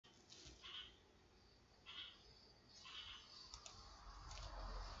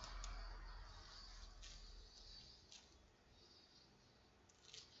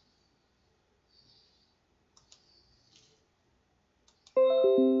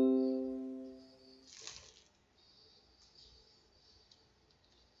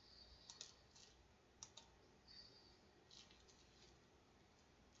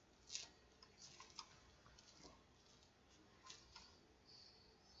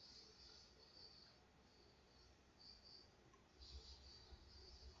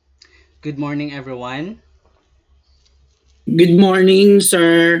Good morning, everyone. Good morning,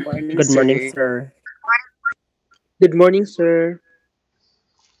 sir. Morning, Good morning, sir. sir. Good morning, sir.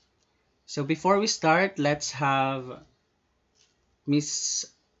 So before we start, let's have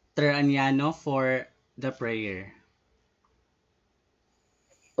Mr. Anyano for the prayer.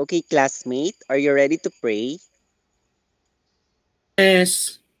 Okay, classmate, are you ready to pray?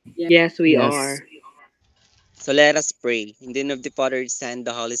 Yes. Yes, we Yes. are. So let us pray. In the name of the Father, the Son,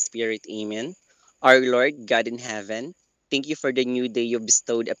 the Holy Spirit. Amen. Our Lord, God in heaven, thank you for the new day you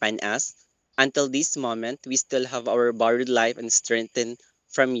bestowed upon us. Until this moment, we still have our borrowed life and strengthened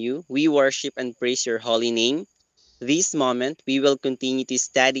from you. We worship and praise your holy name. This moment, we will continue to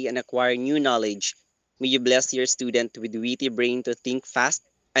study and acquire new knowledge. May you bless your student with witty brain to think fast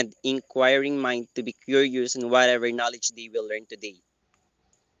and inquiring mind to be curious in whatever knowledge they will learn today.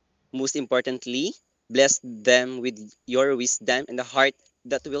 Most importantly, bless them with your wisdom and a heart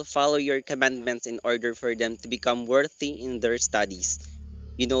that will follow your commandments in order for them to become worthy in their studies.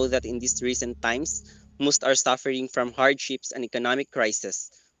 You know that in these recent times, most are suffering from hardships and economic crisis.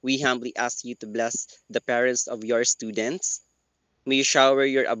 We humbly ask you to bless the parents of your students. May you shower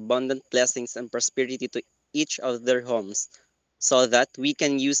your abundant blessings and prosperity to each of their homes, so that we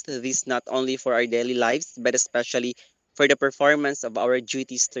can use this not only for our daily lives, but especially for the performance of our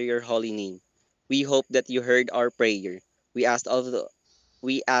duties to your holy name. We hope that you heard our prayer. We ask all of, the,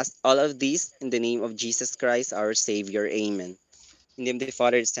 we ask all of this in the name of Jesus Christ, our Savior. Amen. In the name of the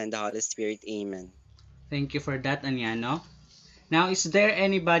Father, the Son, and the Holy Spirit. Amen. Thank you for that, Anyano. Now, is there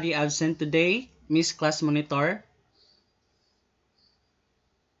anybody absent today? Miss Class Monitor,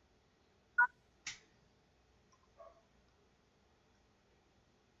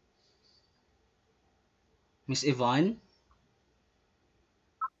 Miss Yvonne?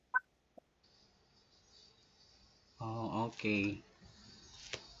 Oh, okay.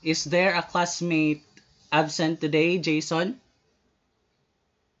 Is there a classmate absent today, Jason?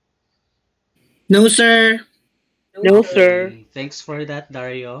 No, sir. No, sir. Okay, thanks for that,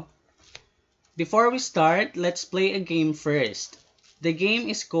 Dario. Before we start, let's play a game first. The game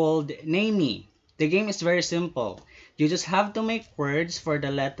is called Name Me. The game is very simple. You just have to make words for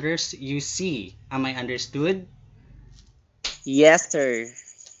the letters you see. Am I understood? Yes, sir.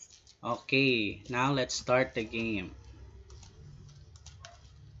 Okay, now let's start the game.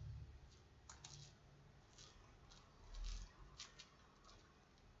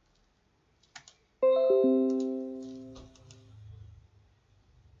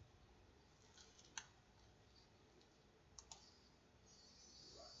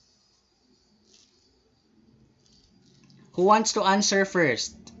 Who wants to answer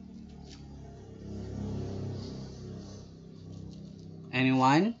first?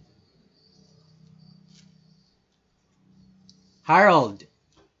 Anyone? Harold.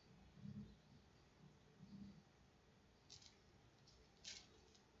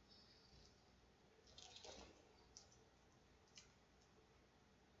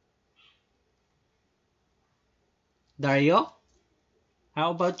 Dario?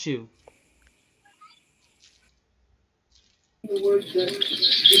 How about you?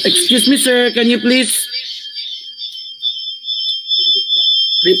 Excuse me, sir. Can you please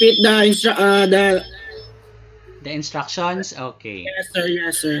repeat the The instructions? Okay. yes, sir.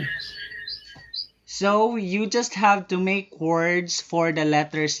 Yes, sir. So, you just have to make words for the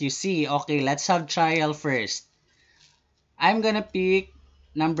letters you see. Okay, let's have trial first. I'm gonna pick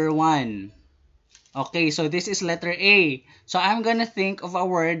number 1. Okay, so this is letter A. So, I'm gonna think of a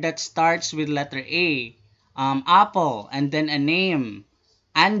word that starts with letter A. Apple, and then a name.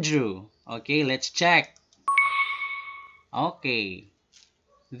 Andrew. Okay, let's check. Okay,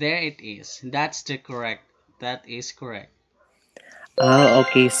 there it is. That's the correct. That is correct.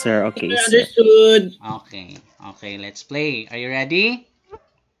 Okay, sir. Okay, Sir, sir. understood. Okay, okay, let's play. Are you ready?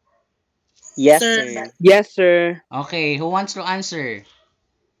 Yes, Yes, sir. sir. Yes, sir. Okay, who wants to answer?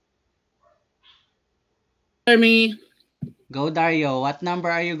 Sir, me. Go Dario, what number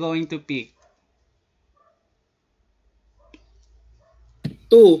are you going to pick?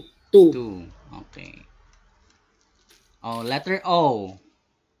 Two. Two. 2. Okay. Oh, letter O.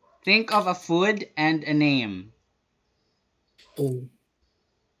 Think of a food and a name. Oh.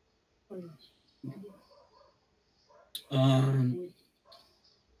 Um.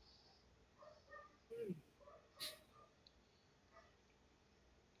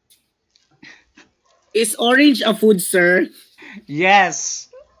 Is orange a food, sir? Yes!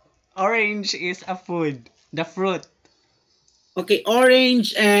 Orange is a food. The fruit. Okay,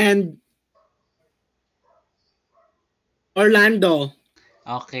 orange and Orlando.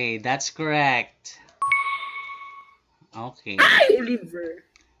 Okay, that's correct. Okay. Ay! Oliver.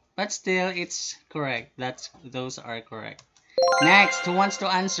 But still, it's correct. Those are correct. Next, who wants to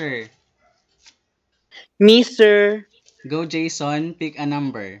answer? Me, sir. Go, Jason. Pick a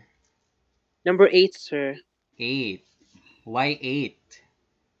number. Number 8, sir. 8. Why 8?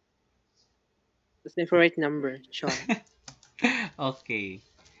 That's my favorite number. Char. Okay.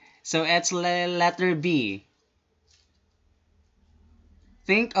 So it's letter B.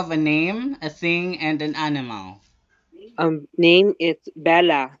 Think of a name, a thing, and an animal. Name is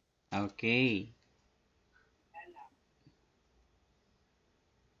Bella. Okay.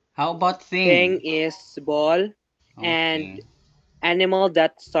 How about Thing thing? is ball. And Okay. animal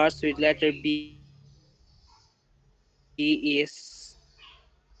that starts with letter B is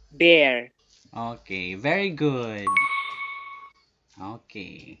bear. Okay. Very good.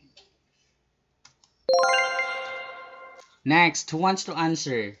 Okay. Next, who wants to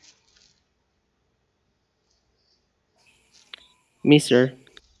answer? Me, sir.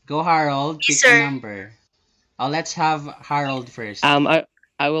 Go, Harold. Pick a number. Oh, let's have Harold first.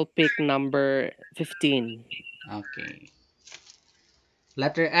 I will pick number 15. Okay.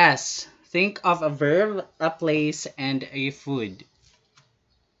 Letter S. Think of a verb, a place, and a food.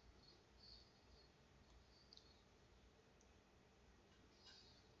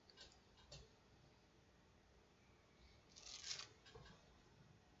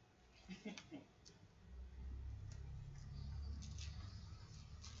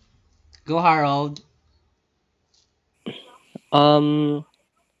 Go, Harold. Um,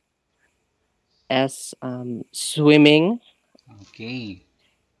 as swimming. Okay.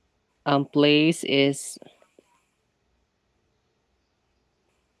 Place is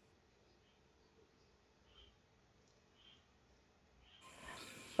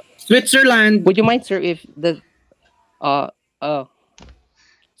Switzerland. would you mind, sir, if the uh uh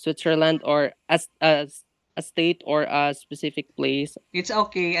Switzerland or a state or a specific place? It's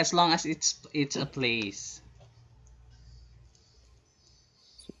okay as long as it's a place.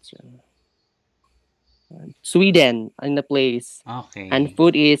 Switzerland. Sweden in the place, and Okay.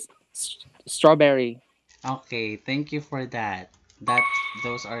 food is strawberry. Okay, thank you for that. That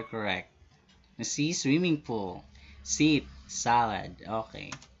those are correct. C, swimming pool. Seat, salad.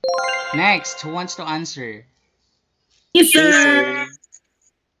 Okay. Next, who wants to answer? Me, Me, sir. sir.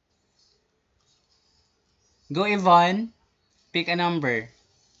 Go, Yvonne. Pick a number.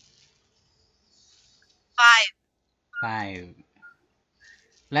 5.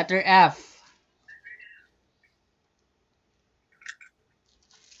 Letter F.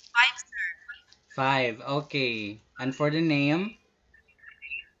 5. Okay. And for the name?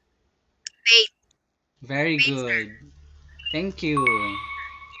 Very good. Thank you.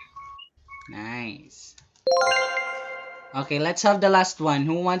 Nice. Okay, let's have the last one.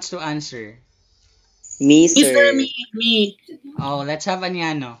 Who wants to answer? Me, Me, sir. sir. Me. Oh, let's have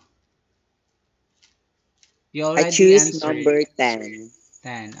Anyano. You I already choose answered. number 10.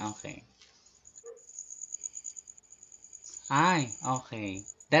 10. Okay. Ay, okay.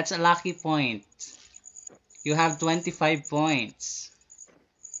 That's a lucky point. You have 25 points.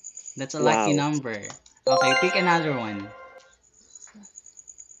 That's a lucky Wow. number. Okay, pick another one.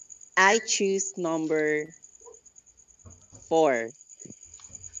 I choose number 4.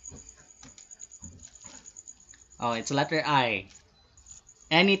 Oh, it's letter I.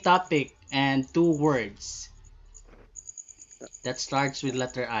 Any topic and 2 words that starts with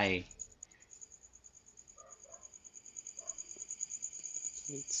letter I.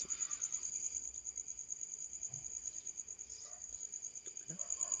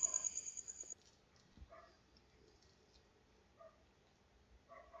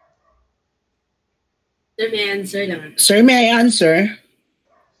 Sir, may I answer?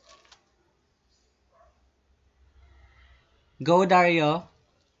 Go, Dario.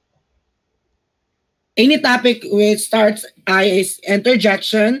 Any topic which starts I is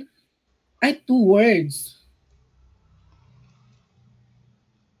interjection. I 2 words.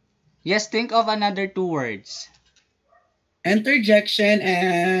 Yes, think of another 2 words. Interjection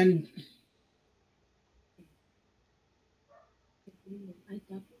and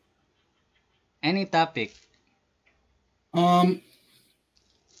Any topic. um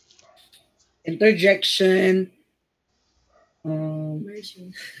interjection.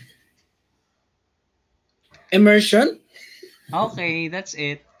 Immersion. Okay, that's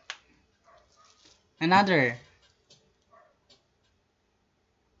it. Another.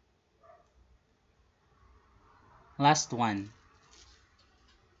 Last one.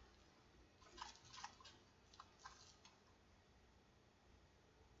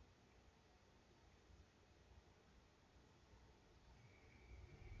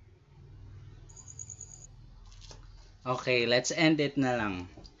 Okay, let's end it na lang.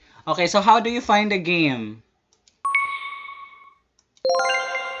 Okay, so how do you find the game?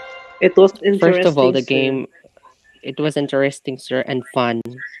 It was First of all, interesting, the sir. game, it was interesting, sir, and fun.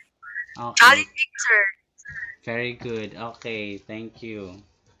 Okay, very good. Okay, thank you.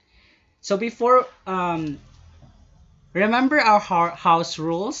 So before, remember our house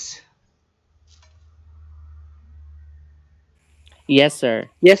rules? Yes, sir.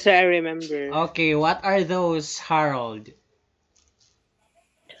 Yes, sir, I remember. Okay, what are those, Harold?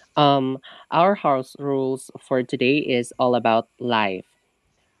 Um, our house rules for today is all about life.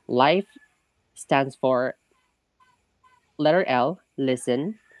 Life stands for letter L,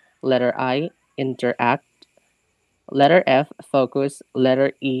 listen, letter I, interact, letter F, focus,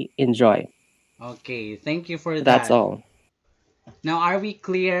 letter E, enjoy. Okay, thank you for That's that. all. Now, are we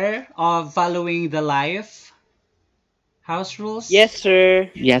clear of following the life house rules? Yes, sir.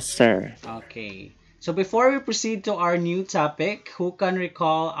 Yes, sir. Okay. So before we proceed to our new topic, who can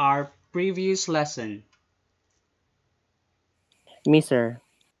recall our previous lesson? Me, sir.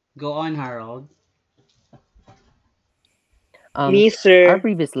 Go on, Harold. Um, Me, our sir.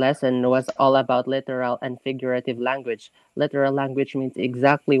 previous lesson was all about literal and figurative language. Literal language means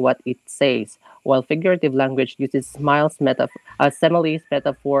exactly what it says, while figurative language uses similes,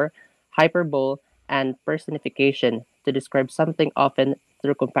 metaphor, hyperbole, and personification to describe something often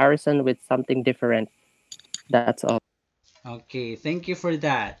through comparison with something different. That's all. Okay, thank you for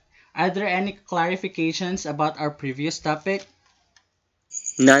that. Are there any clarifications about our previous topic?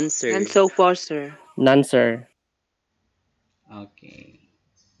 None, And sir. so far, sir. None, sir. Okay.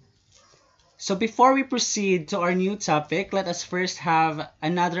 So before we proceed to our new topic, let us first have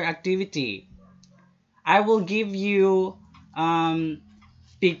another activity. I will give you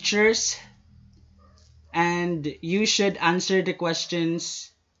pictures and you should answer the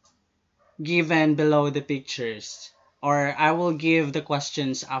questions given below the pictures. Or I will give the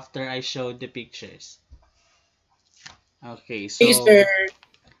questions after I show the pictures. Okay, Okay, sir. so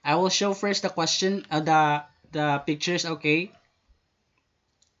I will show first the question, the pictures. Okay.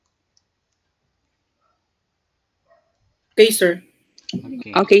 Okay, sir.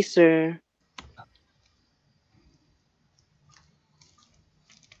 Okay. Okay, sir.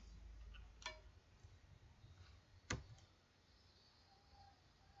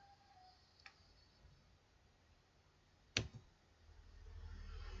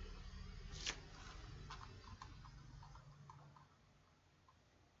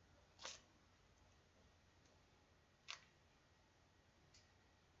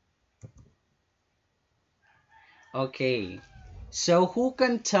 Okay. So who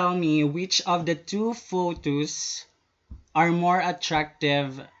can tell me which of the two photos are more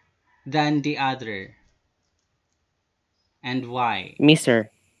attractive than the other and why? Me, sir.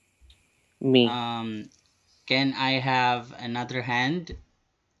 Me. Um, can I have another hand?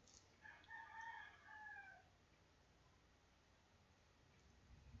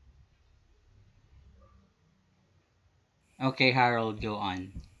 Okay, Harold, go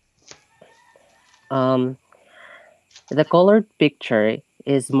on. Um, the colored picture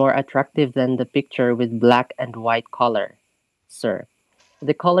is more attractive than the picture with black and white color, sir.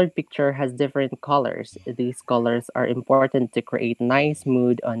 The colored picture has different colors. These colors are important to create nice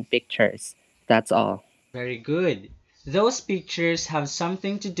mood on pictures. That's all. Very good. Those pictures have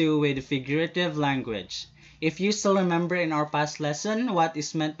something to do with figurative language. If you still remember in our past lesson what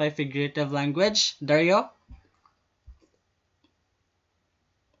is meant by figurative language, Dario?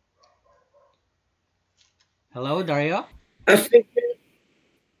 Hello, Dario? A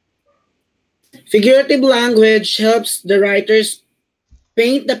figurative language helps the writers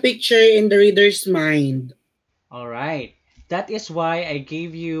paint the picture in the reader's mind. All right. That is why I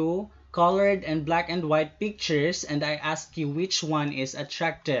gave you colored and black and white pictures and I asked you which one is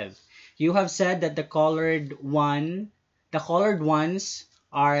attractive. You have said that the colored ones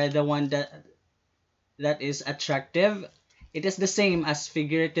are the one that is attractive. It is the same as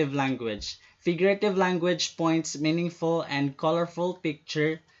figurative language. Figurative language points meaningful and colorful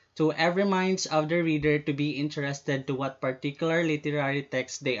picture to every minds of the reader to be interested to what particular literary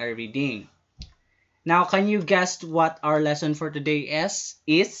text they are reading. Now, can you guess what our lesson for today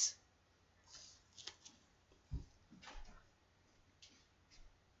is?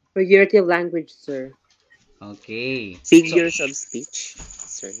 Figurative language, sir. Okay. So, Figures of speech,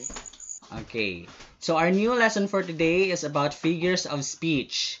 sir. okay. So our new lesson for today is about figures of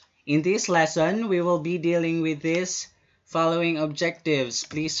speech. In this lesson, we will be dealing with these following objectives.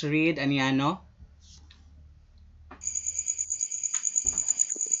 Please read, Aniano.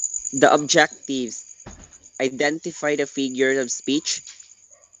 The objectives: identify the figures of speech,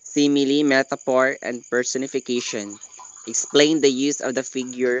 simile, metaphor, and personification. Explain the use of the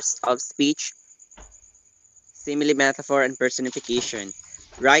figures of speech, simile, metaphor, and personification.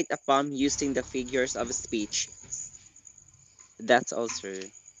 Write a poem using the figures of speech. That's all, sir.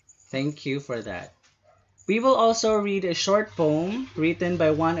 Thank you for that. We will also read a short poem written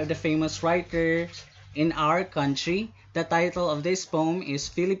by one of the famous writers in our country. The title of this poem is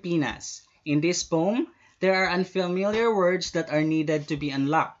Filipinas. In this poem, there are unfamiliar words that are needed to be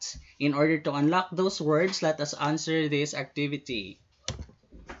unlocked. In order to unlock those words, let us answer this activity.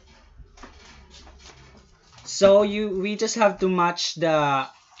 So we just have to match the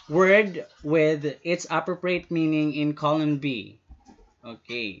word with its appropriate meaning in column B.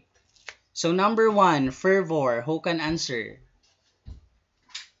 Okay. So number 1, fervor. Who can answer?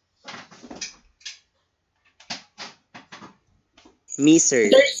 Me, sir.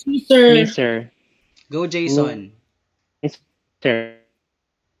 Letter C, sir. Me, sir. Go, Me, Jason. sir.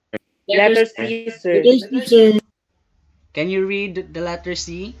 Letter Letter C. C, sir. Letter C, sir. Can you read the letter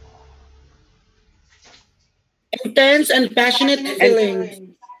C? Intense and passionate feelings.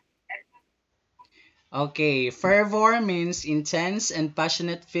 And Okay, fervor means intense and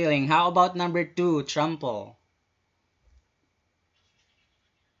passionate feeling. How about number 2, trample?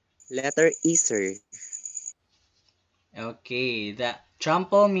 Letter E, sir. Okay, the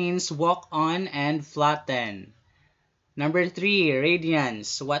trample means walk on and flatten. Number 3,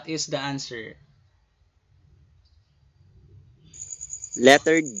 radiance. What is the answer?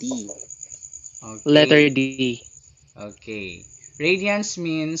 Letter D. Letter Okay, D. okay. Radiance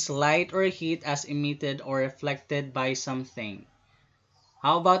means light or heat as emitted or reflected by something.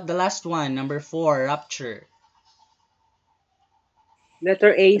 How about the last one, number 4, rapture?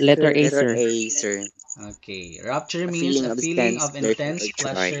 letter A, Letter sir. A, Letter sir. A, sir. Okay, rapture A means feeling a of feeling intense of pleasure intense or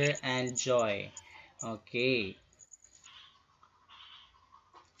joy. pleasure and joy. Okay,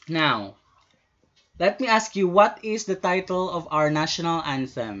 now, let me ask you, what is the title of our national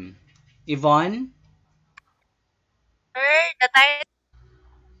anthem? Yvonne? Sir, the title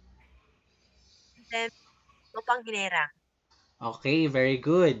them Lupang Ginera. Okay, very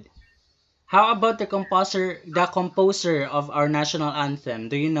good. How about the composer of our national anthem?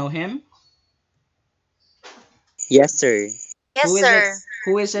 Do you know him? Yes, sir. Who Yes, is it? sir.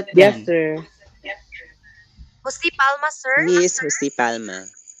 Who is it Yes, then? sir. Jose Palma, sir. Miss Jose Palma.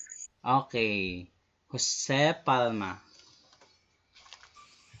 Okay, Jose Palma.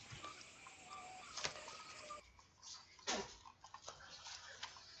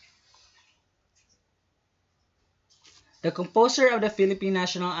 The composer of the Philippine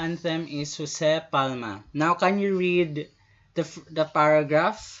national anthem is Jose Palma. Now, can you read the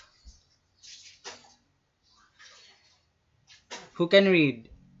paragraph? Who can read?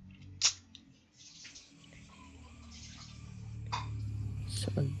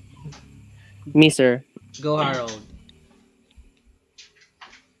 Me, sir. Go, Harold.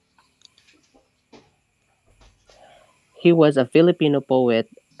 He was a Filipino poet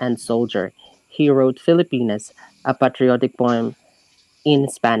and soldier. He wrote Filipinas, a patriotic poem in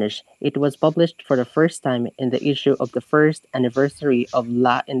Spanish. It was published for the first time in the issue of the first anniversary of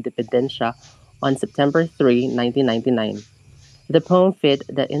La Independencia on September 3, 1999. The poem fit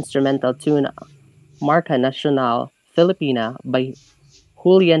the instrumental tune Marca Nacional Filipina by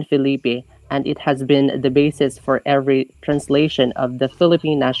Julian Felipe, and it has been the basis for every translation of the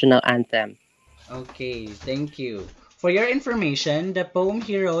Philippine national anthem. Okay, thank you. For your information, the poem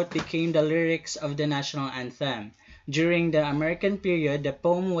he wrote became the lyrics of the national anthem. During the American period, the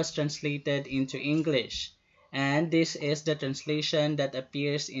poem was translated into English, and this is the translation that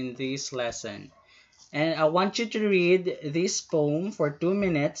appears in this lesson. And I want you to read this poem for 2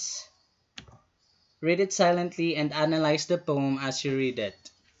 minutes. Read it silently and analyze the poem as you read it.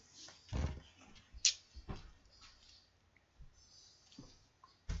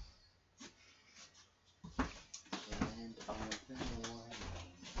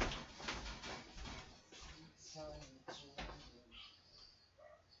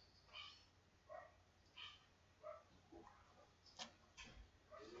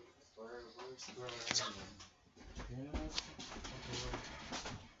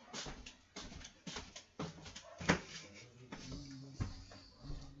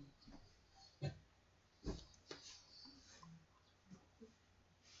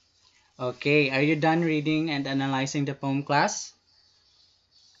 Okay, are you done reading and analyzing the poem, class?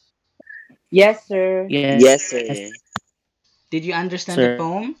 Yes, sir. Yes, Yes, sir. Did you understand the sir.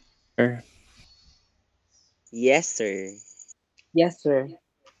 poem? Yes, sir. Yes, sir.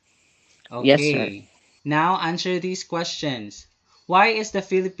 Yes, sir. Okay. Now answer these questions. Why is the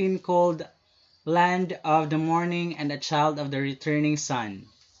Philippine called land of the morning and a child of the returning sun?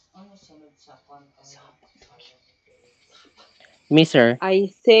 Me, sir. I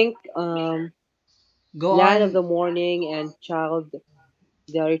think Go land of on. the morning and child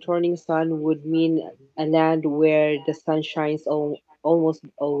the returning sun would mean a land where the sun shines almost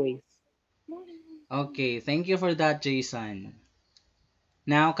always. Okay, thank you for that, Jason.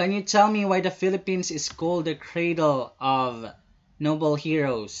 Now, can you tell me why the Philippines is called the cradle of noble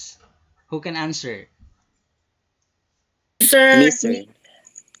heroes? Who can answer? Me, Sir, sir.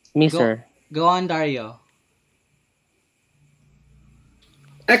 Me, Go sir. go on, Dario.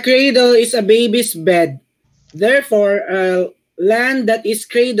 a cradle is a baby's bed. Therefore, a land that is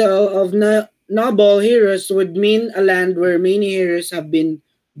cradle of noble heroes would mean a land where many heroes have been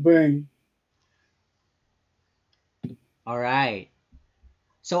burned. All right.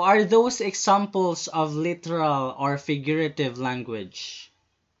 So are those examples of literal or figurative language?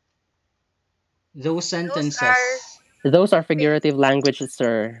 Those Those are sentences. Those are fig- figurative languages,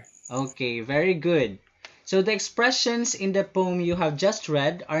 sir. Okay, very good. So the expressions in the poem you have just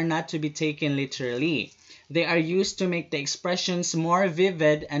read are not to be taken literally. They are used to make the expressions more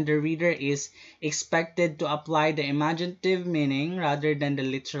vivid, and the reader is expected to apply the imaginative meaning rather than the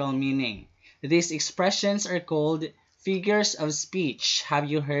literal meaning. These expressions are called figures of speech. Have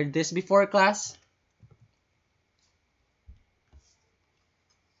you heard this before, class?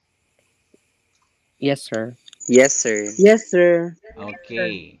 Yes, sir. Yes, sir. Yes, sir.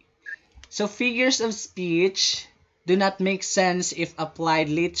 Okay. So figures of speech do not make sense if applied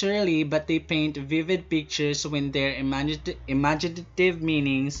literally, but they paint vivid pictures when their imaginative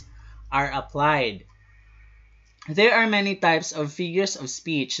meanings are applied. There are many types of figures of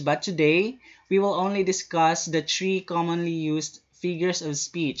speech, but today we will only discuss the three commonly used figures of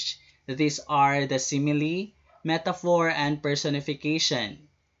speech. These are the simile, metaphor, and personification.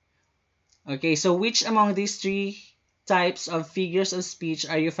 Okay, so which among these three types of figures of speech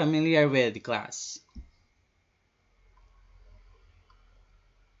are you familiar with, class?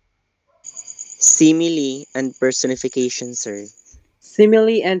 Simile and personification, sir.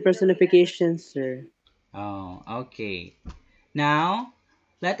 Simile and personification, sir. Oh, okay. Now,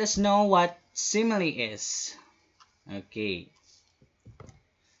 let us know what simile is. Okay.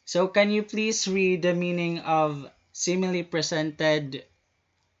 So, can you please read the meaning of simile presented,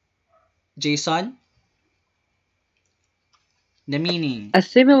 Jason? The meaning. A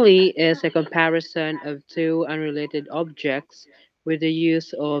simile is a comparison of two unrelated objects with the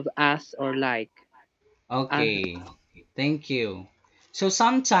use of as or like. Uh, Okay. Thank you. So,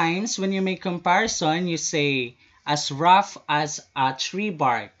 sometimes when you make comparison, you say, as rough as a tree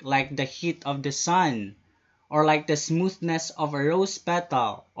bark, like the heat of the sun, or like the smoothness of a rose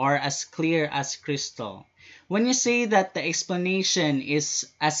petal, or as clear as crystal. When you say that the explanation is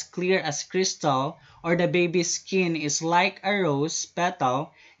as clear as crystal, or the baby's skin is like a rose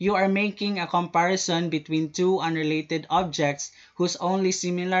petal, you are making a comparison between two unrelated objects whose only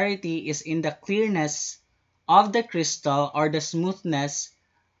similarity is in the clearness of the crystal or the smoothness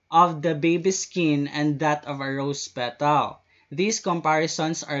of the baby's skin and that of a rose petal. These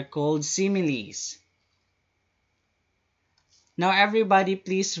comparisons are called similes. Now everybody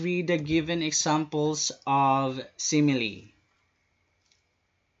please read the given examples of simile.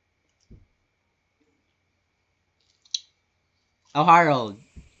 Oh, Harold,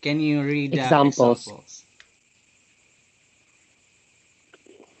 can you read the Examples. examples?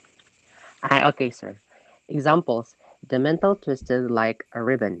 Okay, sir. Examples. The metal twisted like a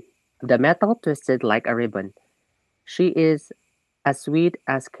ribbon. The metal twisted like a ribbon. She is as sweet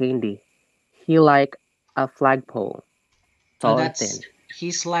as candy. He like a flagpole, Oh, tall and that's thin.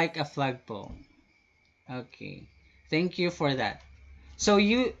 he's like a flagpole. Okay. Thank you for that. So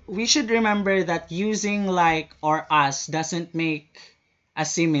we should remember that using like or as doesn't make a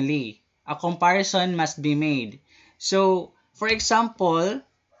simile. A comparison must be made. So, for example,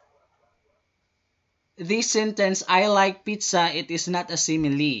 this sentence, I like pizza, it is not a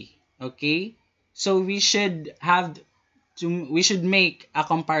simile. Okay? So we should make a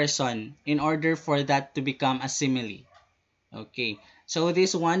comparison in order for that to become a simile. Okay. So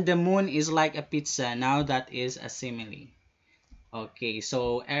this one, the moon is like a pizza. Now that is a simile. Okay.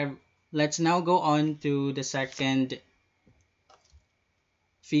 So let's now go on to the second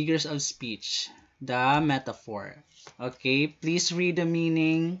figures of speech, the metaphor. Okay. Please read the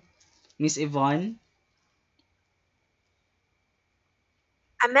meaning, Miss Yvonne.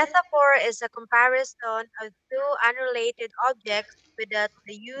 a metaphor is a comparison of two unrelated objects without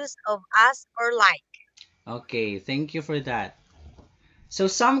the use of as or like. Okay. Thank you for that. So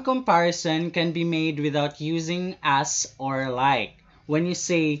some comparison can be made without using as or like. When you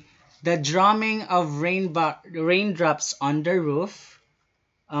say the drumming of raindrops on the roof,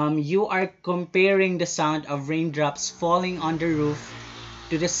 You are comparing the sound of raindrops falling on the roof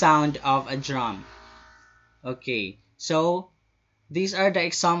to the sound of a drum. Okay, so these are the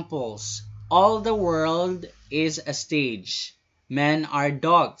examples. All the world is a stage. Men are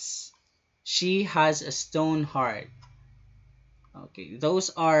dogs. She has a stone heart. Okay,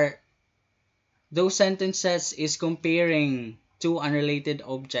 those sentences is comparing two unrelated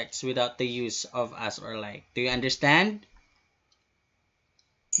objects without the use of as or like. Do you understand?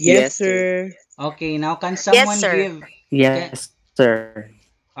 Yes, Yes, sir. sir. Okay, now can Yes, someone sir. give can Yes, sir.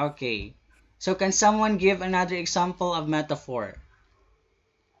 okay. So can someone give another example of metaphor?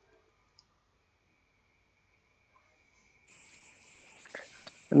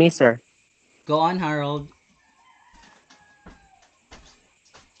 Me, sir. Go on, Harold.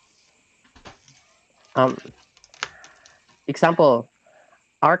 Um, Example,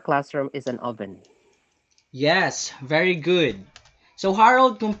 our classroom is an oven. Yes, very good. So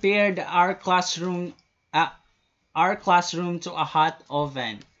Harold compared uh, our classroom to a hot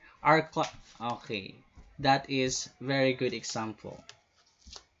oven. Okay, that is very good example.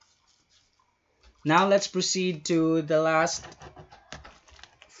 Now let's proceed to the last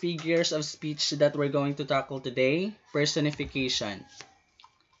figures of speech that we're going to tackle today, personification.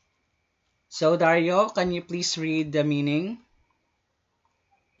 So Dario, can you please read the meaning?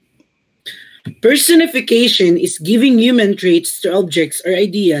 Personification is giving human traits to objects or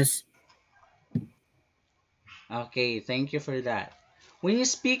ideas. Okay, thank you for that. When you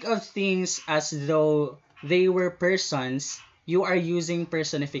speak of things as though they were persons, you are using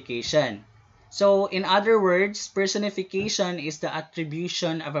personification. So, in other words, personification is the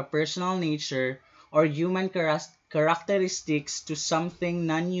attribution of a personal nature or human characteristics to something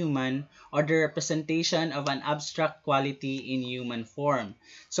non-human or the representation of an abstract quality in human form.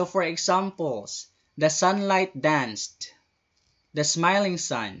 So, for examples, the sunlight danced, the smiling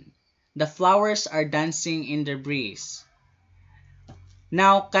sun, the flowers are dancing in the breeze.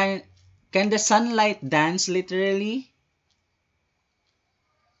 Now, can the sunlight dance literally?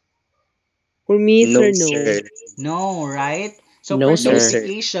 For me, No, sir, sir. no. No, right? So No, No, sir. sir.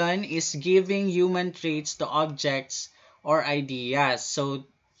 personification is giving human traits to objects or ideas. So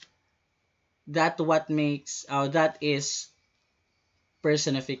that is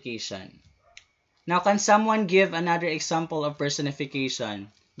personification. Now, can someone give another example of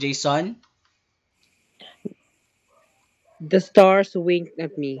personification? Jason? The stars winked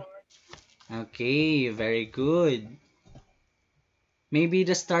at me. Okay, very good. Maybe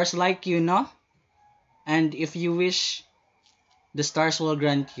the stars like you, no? And if you wish, the stars will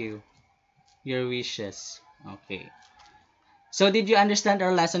grant you your wishes. Okay. So did you understand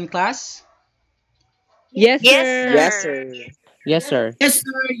our lesson, class? Yes, Yes, sir. Yes, sir. sir. Yes, sir. Yes,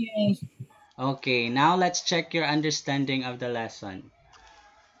 sir. Yes. Okay, now let's check your understanding of the lesson.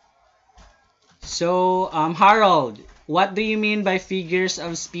 So, Harold, what do you mean by figures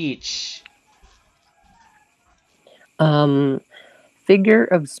of speech? Um, Figure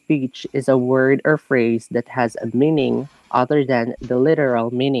of speech is a word or phrase that has a meaning other than the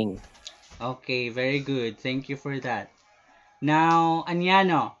literal meaning. Okay, very good. Thank you for that. Now,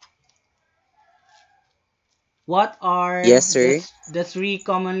 Anyano, what are Yes, sir. the three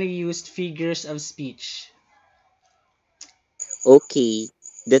commonly used figures of speech? Okay.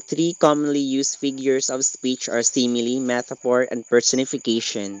 The three commonly used figures of speech are simile, metaphor, and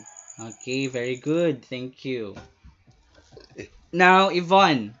personification. Okay, very good. Thank you. Now,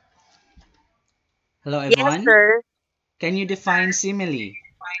 Yvonne. Hello, Yes, Yvonne. sir. Can you define simile?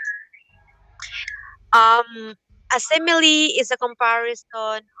 Um, a simile is a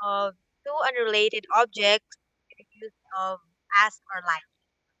comparison of two unrelated objects with the use of as or like.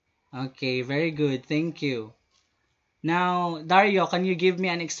 Okay, very good. Thank you. Now, Dario, can you give me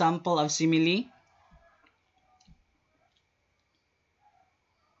an example of simile?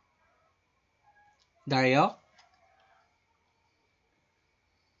 Dario?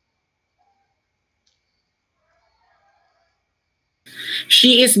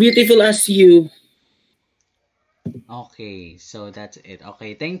 She is beautiful as you. Okay, so that's it.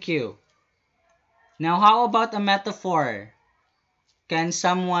 Okay, thank you. Now, how about a metaphor? Can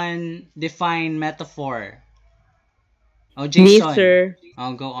someone define metaphor? Oh, Me, Jason. sir.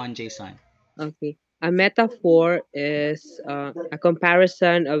 I'll go on, Jason. Okay. A metaphor is a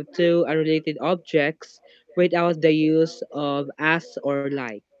comparison of two unrelated objects without the use of as or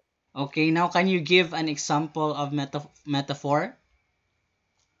like. Okay, now can you give an example of metaphor?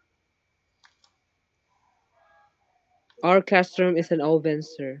 Our classroom is an oven,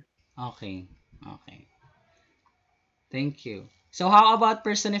 sir. Okay, okay. Thank you. So how about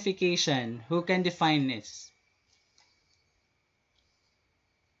personification? Who can define this?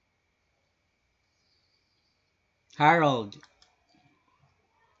 Harold.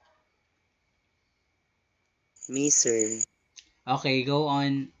 Me, sir. Okay, go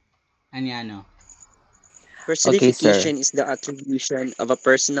on, Anyano. Okay, sir. Personification is the attribution of a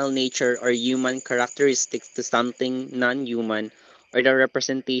personal nature or human characteristic to something non-human or the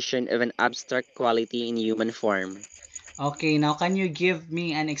representation of an abstract quality in human form. Okay, now can you give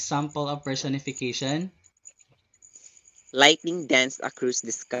me an example of personification? Lightning danced across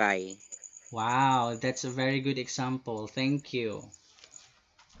the sky. Wow, that's a very good example. Thank you.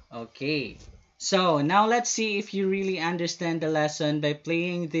 Okay. So, now let's see if you really understand the lesson by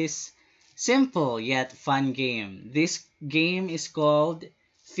playing this simple yet fun game. This game is called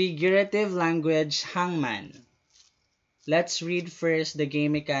Figurative Language Hangman. Let's read first the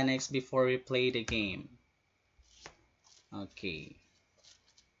game mechanics before we play the game. Okay.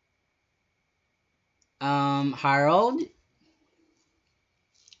 Harold,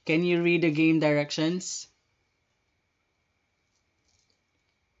 can you read the game directions?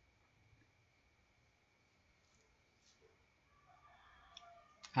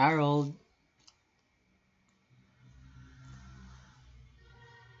 Harold,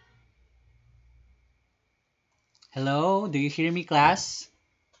 hello? Do you hear me, class?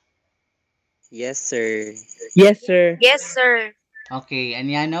 Yes, sir. Yes, sir. Yes, sir. Okay,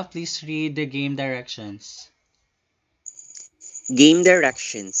 Anyano, please read the game directions. Game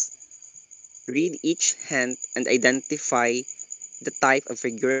directions. Read each hint and identify the type of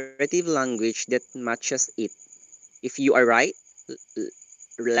figurative language that matches it. If you are right, l-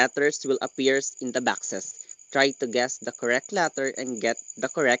 letters will appear in the boxes. Try to guess the correct letter and get the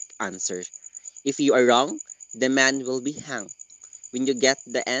correct answer. If you are wrong, the man will be hanged. When you get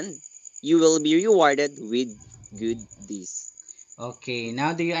the end, you will be rewarded with good deeds. Okay,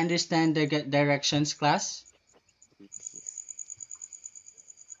 now do you understand the directions, class?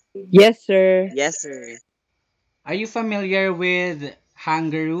 Yes, sir. Yes, sir. Are you familiar with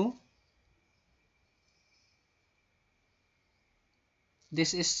Hangaroo?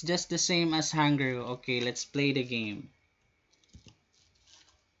 This is just the same as Hangaroo. Okay, let's play the game.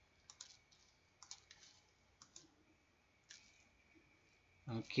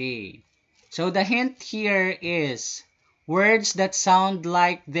 Okay. So the hint here is words that sound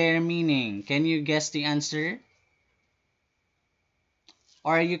like their meaning. Can you guess the answer?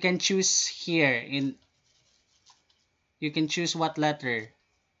 Or you can choose here in you can choose what letter.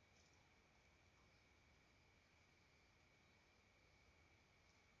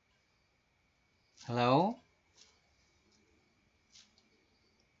 Hello?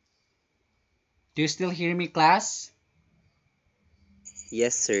 Do you still hear me, class?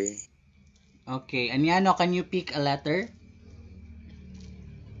 Yes, sir. Okay, Anyano, can you pick a letter?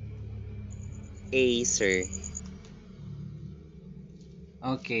 A, sir.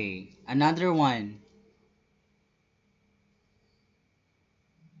 Okay, another one.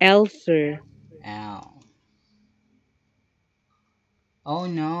 L, sir. L. Oh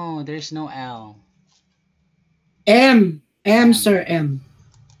no, there's no L. M. M, M. sir, M.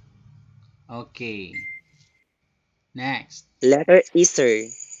 Okay, next. Letter E, sir.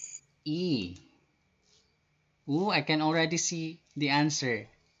 E. Ooh, I can already see the answer.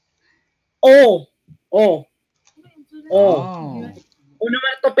 O. O. O. Oh,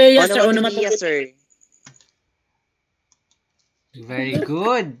 Onomatopoeia, sir, Onomatopoeia, onomatopoeia. sir. very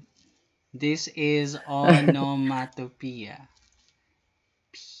good. This is onomatopoeia.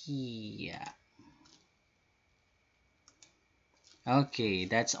 Pia. Okay,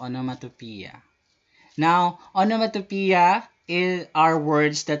 that's onomatopoeia. Now, onomatopoeia are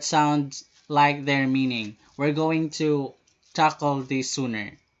words that sound like their meaning. We're going to tackle this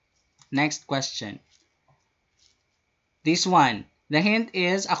sooner. Next question. This one. The hint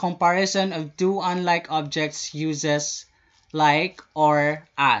is a comparison of two unlike objects uses like or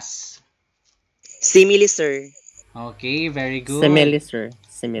as. Simile, sir. Okay, very Simile, good. sir.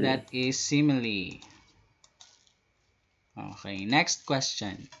 Simile. That is simile. Okay, next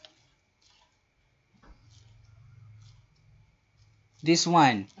question. This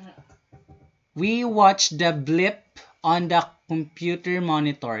one. We watched the blip on the computer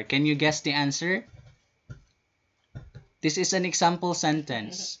monitor. Can you guess the answer? This is an example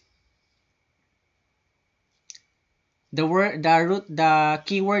sentence. The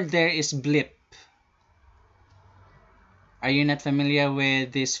keyword there is blip. Are you not familiar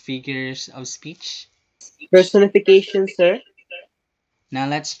with these figures of speech? Personification, sir. Now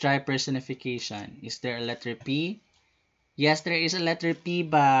let's try personification. Is there a letter P? Yes, there is a letter P,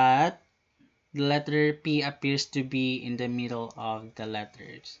 but the letter P appears to be in the middle of the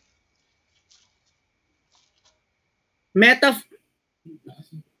letters. Metaf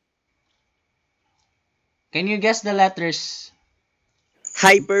Can you guess the letters?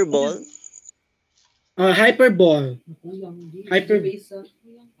 Hyperbole. Hyperbole. Hyper.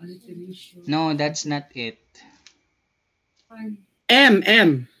 No, that's not it.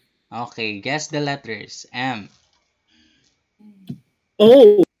 M. Okay, guess the letters. M.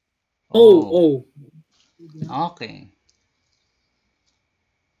 O. Oh, O. okay.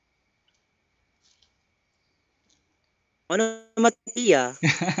 Onomatopoeia.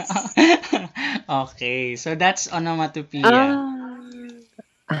 Okay, so that's onomatopoeia. Ah.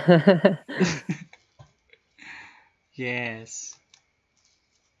 Yes.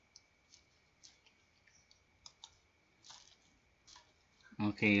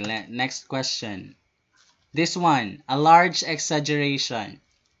 Okay, next question. This one, a large exaggeration.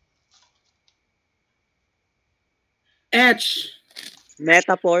 H.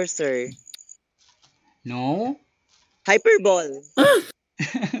 Metaphor, sir. No? Hyperbole. Ah,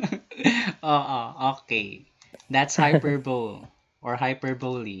 Oo, okay. That's hyperbole or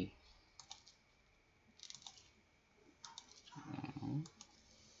hyperbole.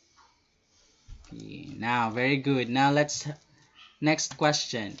 Okay, now, very good. Now let's next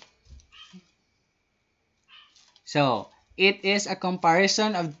question. So, it is a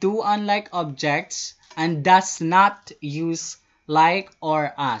comparison of two unlike objects and does not use like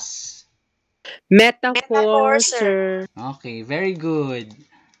or as. Metaphor, Metaphor, sir. sir. Okay, very good.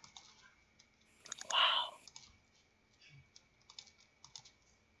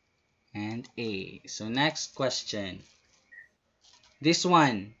 And A. So next question. This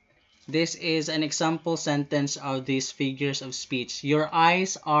one. This is an example sentence of these figures of speech. Your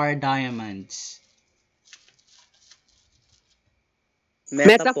eyes are diamonds.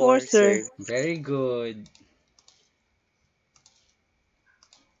 Metaphor, Metaphor, sir. sir. Very good.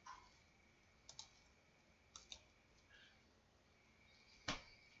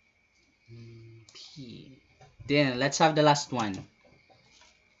 P. Then let's have the last one.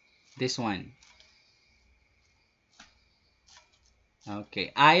 This one.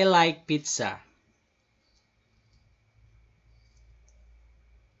 Okay. I like pizza.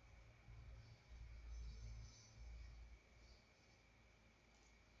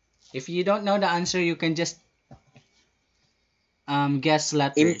 If you don't know the answer, you can just guess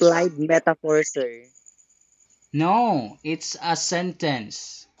letters. Implied metaphor, sir. No, it's a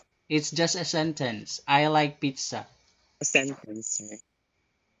sentence. It's just a sentence. I like pizza. A sentence, sir.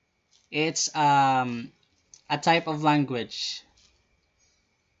 It's a type of language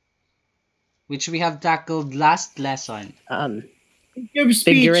which we have tackled last lesson. figure of speech.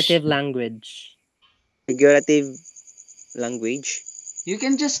 Figurative language. Figurative language. You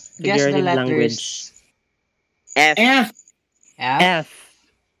can just guess the Figurative letters. language. F. F. F? F.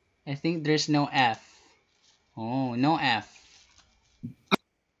 I think there's no F. Oh, no F.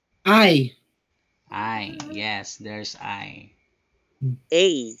 I. I. Yes, there's I.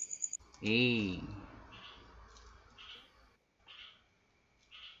 A. A.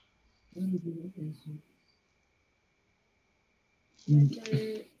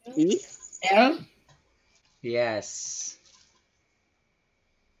 E. L. Yes.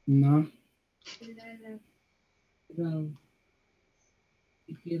 No.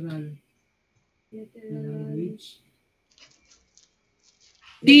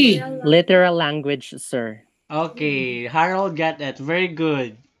 T. Literal language, sir. Okay, Harold got it. Very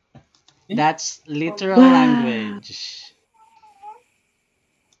good. That's literal Wow. language.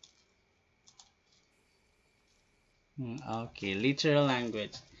 Okay, literal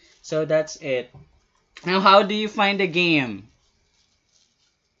language. So that's it. Now, how do you find the game?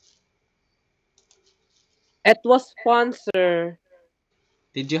 It was fun, sir.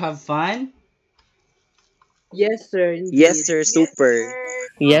 Did you have fun? Yes, sir, Yes, indeed. sir. Yes, Super. sir.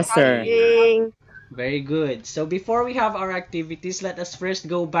 Yes, sir. Okay. Challenging. Very good. So before we have our activities, let us first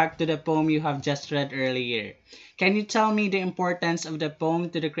go back to the poem you have just read earlier. Can you tell me the importance of the poem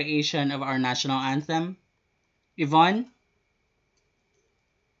to the creation of our national anthem? Yvonne?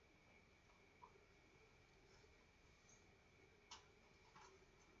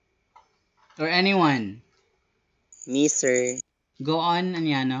 Or anyone? Me, sir. Go on,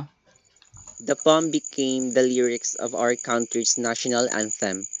 Anyano. The poem became the lyrics of our country's national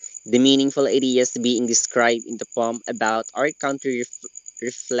anthem. The meaningful ideas being described in the poem about our country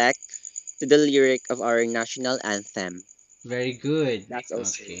reflect to the lyric of our national anthem. Very good. That's all,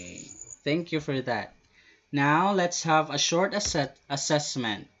 sir. Okay. Thank you for that. Now, let's have a short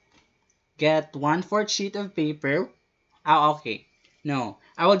assessment. Get 1/4 sheet of paper. Ah, okay. No,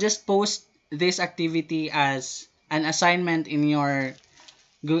 I will just post this activity as an assignment in our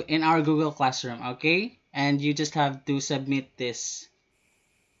Google Classroom, okay? And you just have to submit this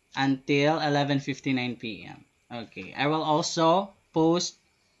until 11:59 p.m. Okay, I will also post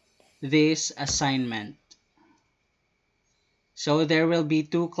this assignment. So there will be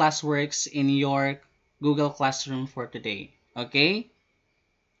two classworks in your Google Classroom for today. Okay?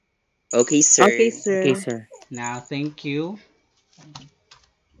 Okay, Okay, sir. Okay, sir. sir. Now, thank you.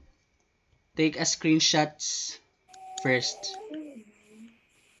 Take a screenshots first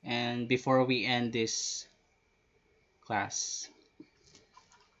and before we end this class.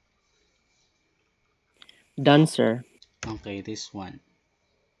 Done, sir. Okay, this one.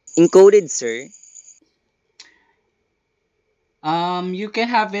 Encoded, sir. You can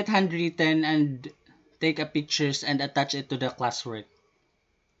have it handwritten and take a pictures and attach it to the classwork.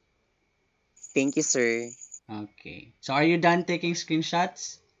 Thank you, sir. Okay. So are you done taking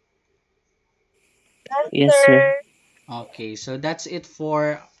screenshots? Yes, Yes, sir. sir. Okay, so that's it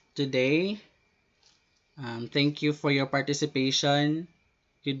for today. Thank you for your participation.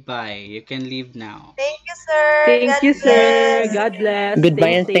 Goodbye. You can leave now. Thank you, sir. Thank God you, sir. bless. God bless. Goodbye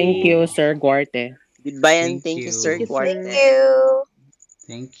Stay and thank safe. you, Sir Guarte. Goodbye and Thank thank you, sir Thank you, you. Thank Guarte. sir. you.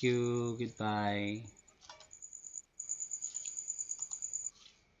 Thank you. Goodbye.